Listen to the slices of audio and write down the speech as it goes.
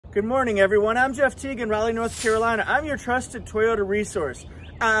Good morning, everyone. I'm Jeff Teague in Raleigh, North Carolina. I'm your trusted Toyota resource.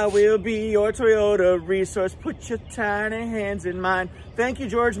 I will be your Toyota resource. Put your tiny hands in mine. Thank you,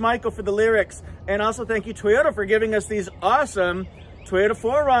 George Michael, for the lyrics. And also thank you, Toyota, for giving us these awesome Toyota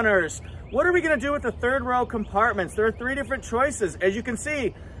 4Runners. What are we going to do with the third row compartments? There are 3 different choices. As you can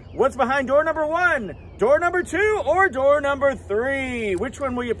see, what's behind door number 1, door number 2, or door number 3? Which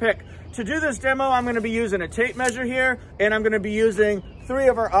one will you pick? To do this demo, I'm going to be using a tape measure here, and I'm going to be using 3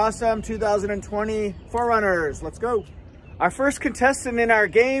 of our awesome 2020 4Runners. Let's go. Our first contestant in our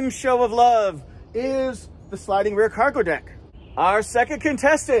game show of love is the sliding rear cargo deck. Our second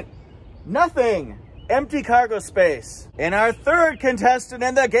contestant, nothing, empty cargo space. And our third contestant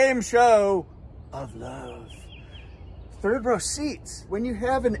in the game show of love, third row seats. When you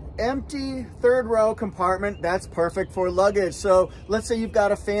have an empty third row compartment, that's perfect for luggage. So let's say you've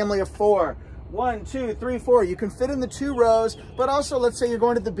got a family of 4. 1, 2, 3, 4. You can fit in the 2 rows, but also let's say you're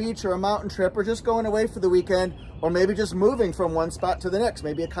going to the beach or a mountain trip or just going away for the weekend, or maybe just moving from one spot to the next,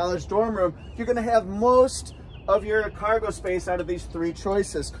 maybe a college dorm room. You're gonna have most of your cargo space out of these 3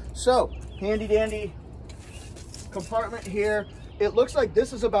 choices. So handy dandy compartment here. It looks like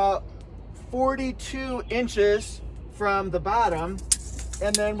this is about 42 inches from the bottom,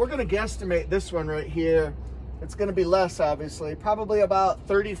 and then we're going to guesstimate this one right here. It's going to be less, obviously, probably about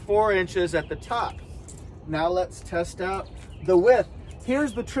 34 inches at the top. Now let's test out the width.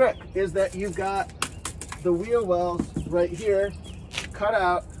 Here's the trick, is that you've got the wheel wells right here cut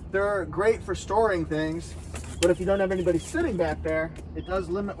out. They're great for storing things, but if you don't have anybody sitting back there, it does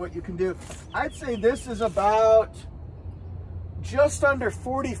limit what you can do. I'd say this is about just under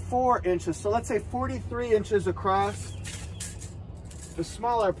 44 inches. So let's say 43 inches across the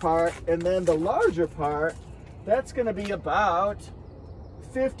smaller part, and then the larger part, that's gonna be about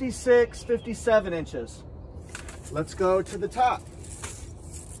 56, 57 inches. Let's go to the top.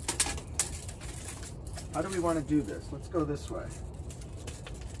 How do we wanna do this? Let's go this way.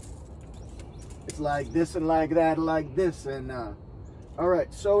 It's like this and like that, like this, and all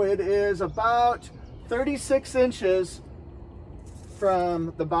right, so it is about 36 inches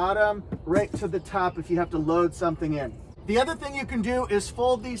from the bottom right to the top if you have to load something in. The other thing you can do is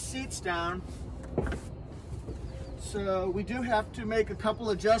fold these seats down. So we do have to make a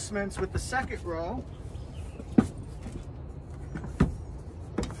couple adjustments with the second row.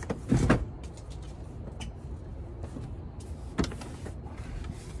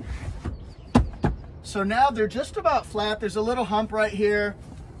 So now they're just about flat. There's a little hump right here,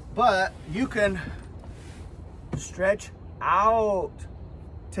 but you can stretch out.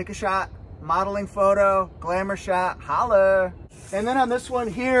 Take a shot, modeling photo, glamour shot, holla. And then on this one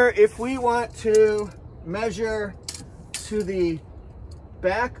here, if we want to measure to the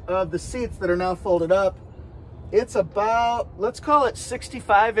back of the seats that are now folded up, it's about, let's call it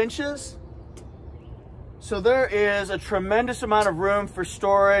 65 inches. So there is a tremendous amount of room for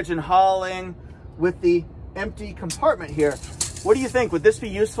storage and hauling with the empty compartment here. What do you think? Would this be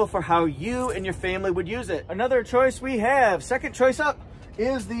useful for how you and your family would use it? Another choice we have, second choice up,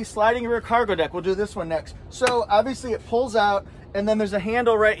 is the sliding rear cargo deck. We'll do this one next. So obviously it pulls out, and then there's a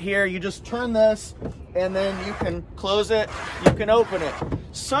handle right here. You just turn this, and then you can close it, you can open it.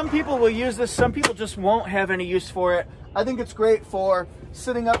 Some people will use this, some people just won't have any use for it. I think it's great for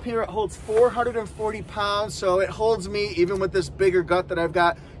sitting up here. It holds 440 pounds, so it holds me even with this bigger gut that I've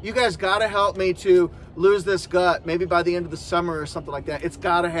got. You guys gotta help me to lose this gut, maybe by the end of the summer or something like that. It's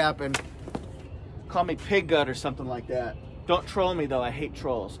gotta happen. Call me pig gut or something like that. Don't troll me though, I hate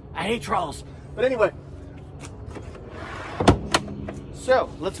trolls. I hate trolls. But anyway, so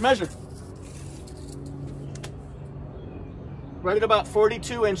let's measure. Right at about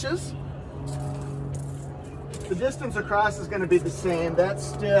 42 inches. The distance across is going to be the same. That's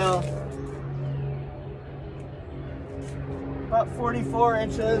still about 44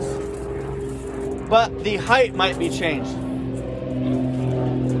 inches, but the height might be changed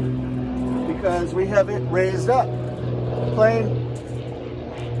because we have it raised up. Plane,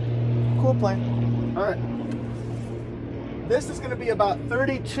 cool plane. All right. This is going to be about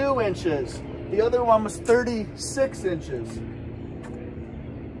 32 inches. The other one was 36 inches.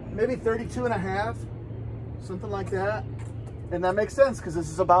 Maybe 32 and a half. Something like that. And that makes sense because this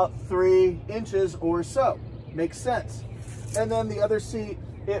is about 3 inches or so. Makes sense. And then the other seat,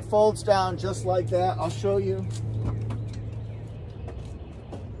 it folds down just like that. I'll show you.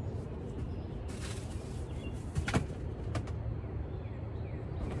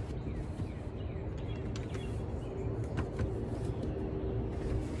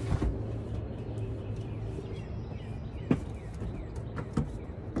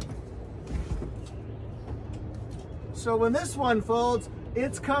 So when this one folds,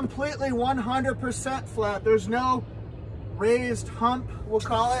 It's completely 100% flat. There's no raised hump, we'll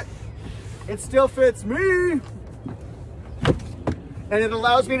call it. It still fits me. And it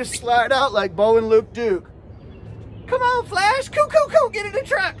allows me to slide out like Bo and Luke Duke. Come on, Flash, coo, coo, coo, get in the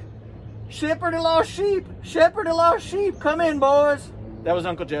truck. Shepherd a lost sheep, shepherd a lost sheep. Come in, boys. That was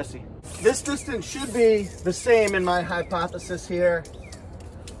Uncle Jesse. This distance should be the same in my hypothesis here.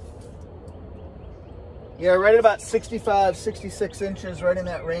 Yeah, right at about 65, 66 inches, right in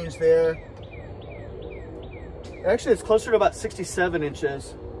that range there. Actually, it's closer to about 67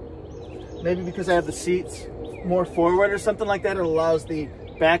 inches. Maybe because I have the seats more forward or something like that. It allows the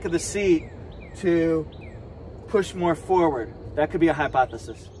back of the seat to push more forward. That could be a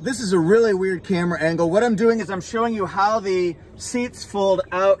hypothesis. This is a really weird camera angle. What I'm doing is I'm showing you how the seats fold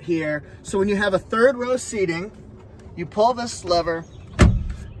out here. So when you have a third row seating, you pull this lever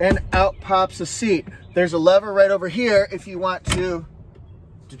and out pops a seat. There's a lever right over here if you want to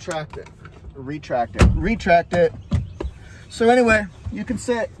detract it, or retract it. So anyway, you can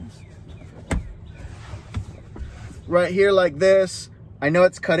sit right here like this. I know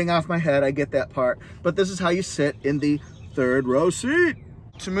it's cutting off my head, I get that part, but this is how you sit in the third row seat.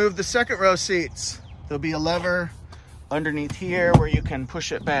 To move the second row seats, there'll be a lever underneath here where you can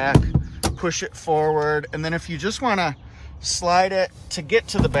push it back, push it forward, and then if you just wanna slide it to get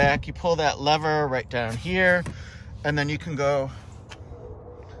to the back, you pull that lever right down here, and then you can go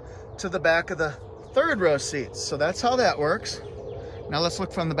to the back of the third row seats. So that's how that works. Now let's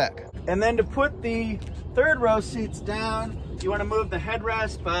look from the back. And then to put the third row seats down, you want to move the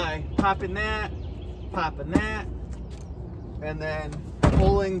headrest by popping that, and then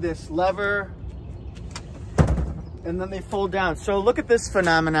pulling this lever, and then they fold down. So look at this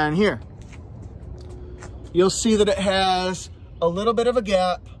phenomenon here. You'll see that it has a little bit of a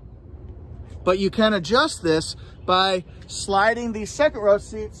gap, but you can adjust this by sliding these second row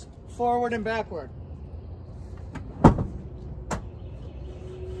seats forward and backward.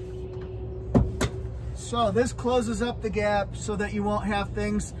 So this closes up the gap so that you won't have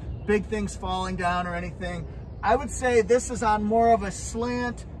things, big things falling down or anything. I would say this is on more of a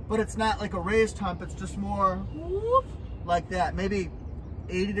slant, but it's not like a raised hump. It's just more whoop, like that. Maybe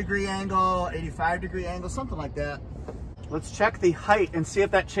 80-degree angle, 85-degree angle, something like that. Let's check the height and see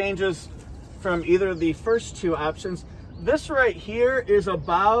if that changes from either of the first two options. This right here is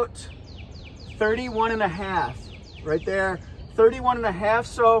about 31.5, right there, 31.5.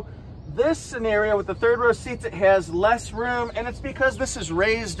 So this scenario with the third row seats, it has less room, and it's because this is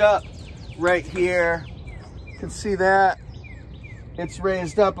raised up right here. You can see that. It's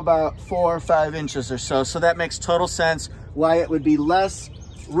raised up about 4 or 5 inches or so. So that makes total sense why it would be less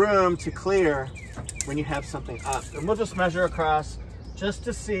room to clear when you have something up. And we'll just measure across just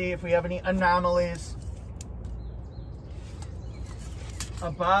to see if we have any anomalies.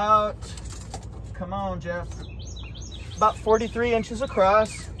 About, come on, Jeff, about 43 inches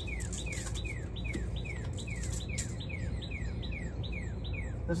across.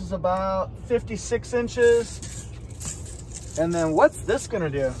 This is about 56 inches. And then what's this gonna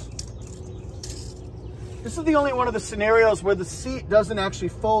do? This is the only one of the scenarios where the seat doesn't actually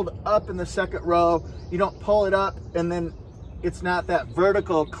fold up in the second row. You don't pull it up and then it's not that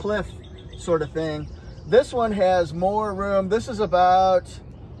vertical cliff sort of thing. This one has more room. This is about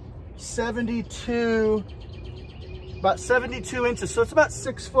 72 inches. So it's about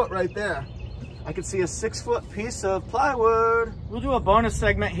 6 foot right there. I can see a 6 foot piece of plywood. We'll do a bonus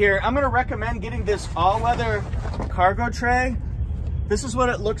segment here. I'm gonna recommend getting this all-weather cargo tray. This is what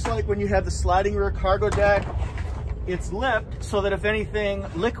it looks like when you have the sliding rear cargo deck. It's lipped so that if anything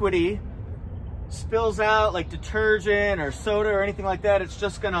liquidy spills out, like detergent or soda or anything like that, it's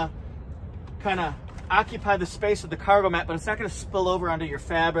just gonna kind of occupy the space of the cargo mat, but it's not gonna spill over onto your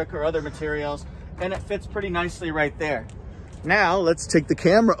fabric or other materials, and it fits pretty nicely right there. Now, let's take the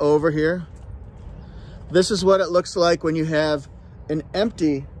camera over here. This is what it looks like when you have an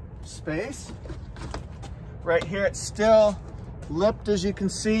empty space. Right here, it's still lipped, as you can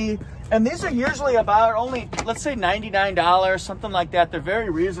see. And these are usually about only, let's say $99, something like that. They're very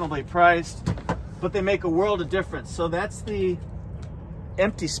reasonably priced, but they make a world of difference. So that's the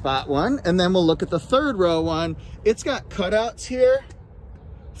empty spot one. And then we'll look at the third row one. It's got cutouts here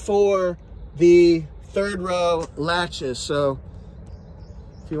for the third row latches. So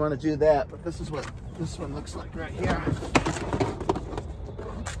if you want to do that, but this is what this one looks like right here.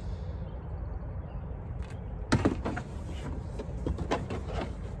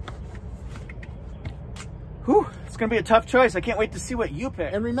 Whew, it's gonna be a tough choice. I can't wait to see what you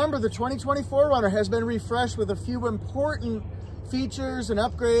pick. And remember, the 2020 4Runner has been refreshed with a few important features and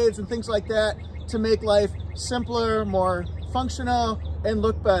upgrades and things like that to make life simpler, more functional, and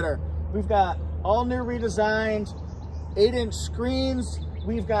look better. We've got all new redesigned 8-inch screens.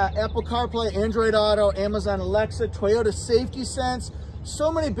 We've got Apple CarPlay, Android Auto, Amazon Alexa, Toyota Safety Sense.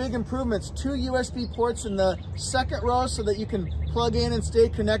 So many big improvements. 2 USB ports in the second row so that you can plug in and stay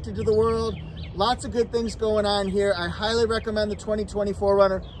connected to the world. Lots of good things going on here. I highly recommend the 2020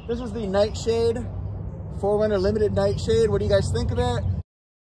 4Runner. This is the Nightshade, 4Runner Limited Nightshade. What do you guys think of it?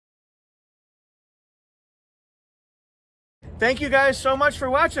 Thank you guys so much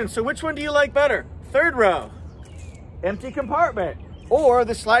for watching. So which one do you like better? Third row, empty compartment, or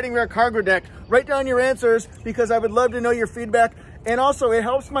the sliding rear cargo deck? Write down your answers because I would love to know your feedback. And also, it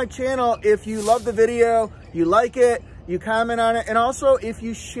helps my channel if you love the video, you like it, you comment on it, and also if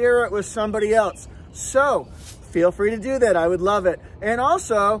you share it with somebody else. So feel free to do that. I would love it. And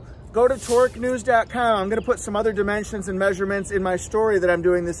also, go to torquenews.com. I'm going to put some other dimensions and measurements in my story that I'm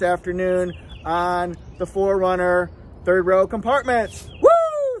doing this afternoon on the 4Runner third row compartments.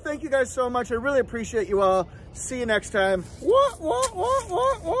 Woo! Thank you guys so much. I really appreciate you all. See you next time.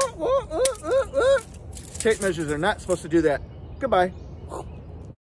 Tape measures are not supposed to do that. Goodbye.